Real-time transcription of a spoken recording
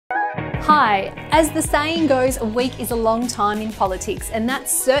Hi, as the saying goes, a week is a long time in politics, and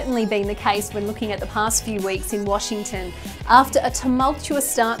that's certainly been the case when looking at the past few weeks in Washington. After a tumultuous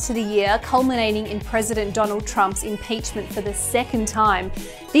start to the year, culminating in President Donald Trump's impeachment for the second time,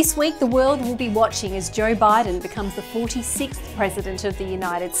 this week the world will be watching as Joe Biden becomes the 46th President of the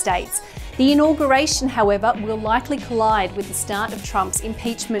United States. The inauguration, however, will likely collide with the start of Trump's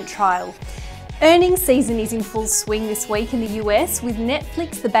impeachment trial. Earnings season is in full swing this week in the US, with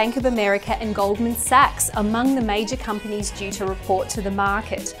Netflix, the Bank of America and Goldman Sachs among the major companies due to report to the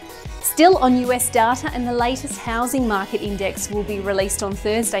market. Still on US data, and the latest housing market index will be released on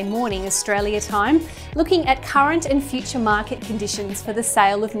Thursday morning Australia time, looking at current and future market conditions for the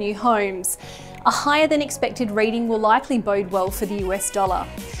sale of new homes. A higher than expected reading will likely bode well for the US dollar.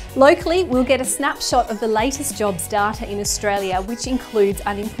 Locally, we'll get a snapshot of the latest jobs data in Australia, which includes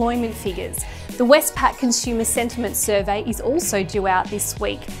unemployment figures. The Westpac Consumer Sentiment Survey is also due out this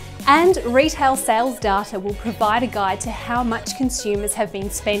week, and retail sales data will provide a guide to how much consumers have been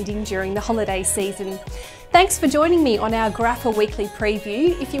spending during the holiday season. Thanks for joining me on our Grafa weekly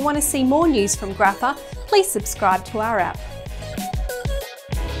preview. If you want to see more news from Grafa, please subscribe to our app.